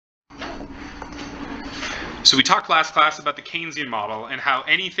So we talked last class about the Keynesian model and how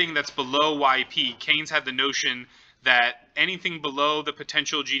anything that's below YP, Keynes had the notion that anything below the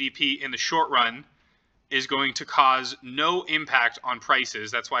potential GDP in the short run is going to cause no impact on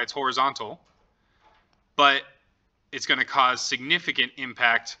prices. That's why it's horizontal. But it's going to cause significant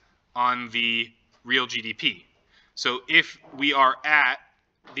impact on the real GDP. So if we are at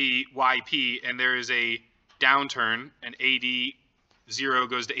the YP and there is a downturn and AD0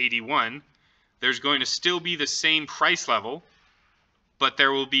 goes to AD1, there's going to still be the same price level, but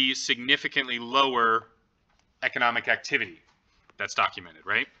there will be significantly lower economic activity. That's documented,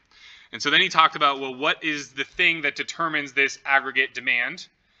 right? And so then he talked about, well, what is the thing that determines this aggregate demand?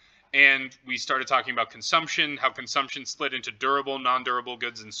 And we started talking about consumption, how consumption split into durable, non-durable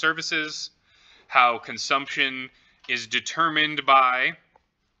goods and services, how consumption is determined by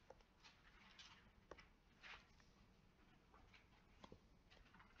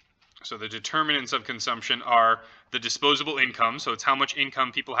so the determinants of consumption are the disposable income, so it's how much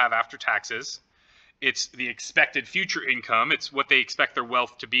income people have after taxes. It's the expected future income, it's what they expect their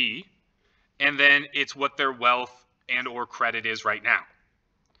wealth to be, and then it's what their wealth and or credit is right now.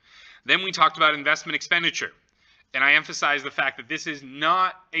 Then we talked about investment expenditure, and I emphasize the fact that this is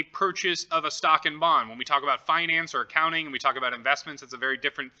not a purchase of a stock and bond. When we talk about finance or accounting and we talk about investments, it's a very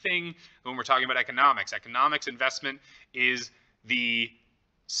different thing than when we're talking about economics. Economics investment is the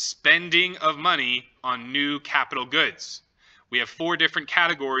spending of money on new capital goods. We have 4 different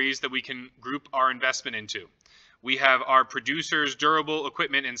categories that we can group our investment into. We have our producers, durable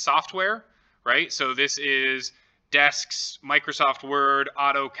equipment, and software, right? So this is desks, Microsoft Word,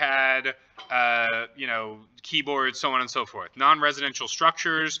 AutoCAD, keyboards, so on and so forth. Non-residential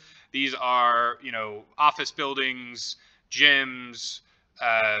structures, these are, office buildings, gyms,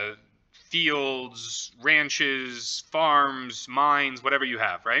 fields, ranches, farms, mines, whatever you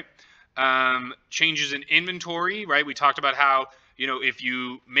have, right? Changes in inventory, right? We talked about how, if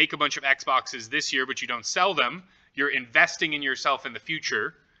you make a bunch of Xboxes this year, but you don't sell them, you're investing in yourself in the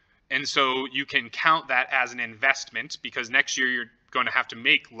future. And so you can count that as an investment because next year you're going to have to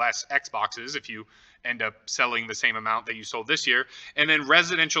make less Xboxes if you end up selling the same amount that you sold this year. And then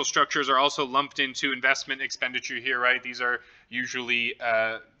residential structures are also lumped into investment expenditure here, right? These are usually,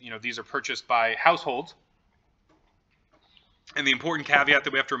 these are purchased by households. And the important caveat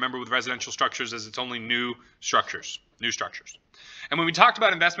that we have to remember with residential structures is it's only new structures. And when we talked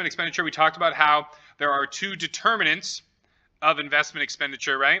about investment expenditure, we talked about how there are 2 determinants of investment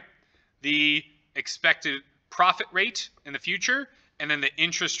expenditure, right? The expected profit rate in the future and then the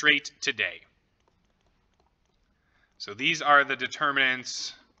interest rate today. So these are the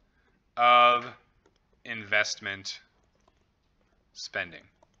determinants of investment spending.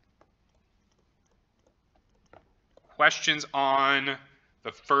 Questions on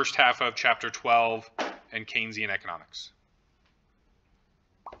the first half of chapter 12 and Keynesian economics?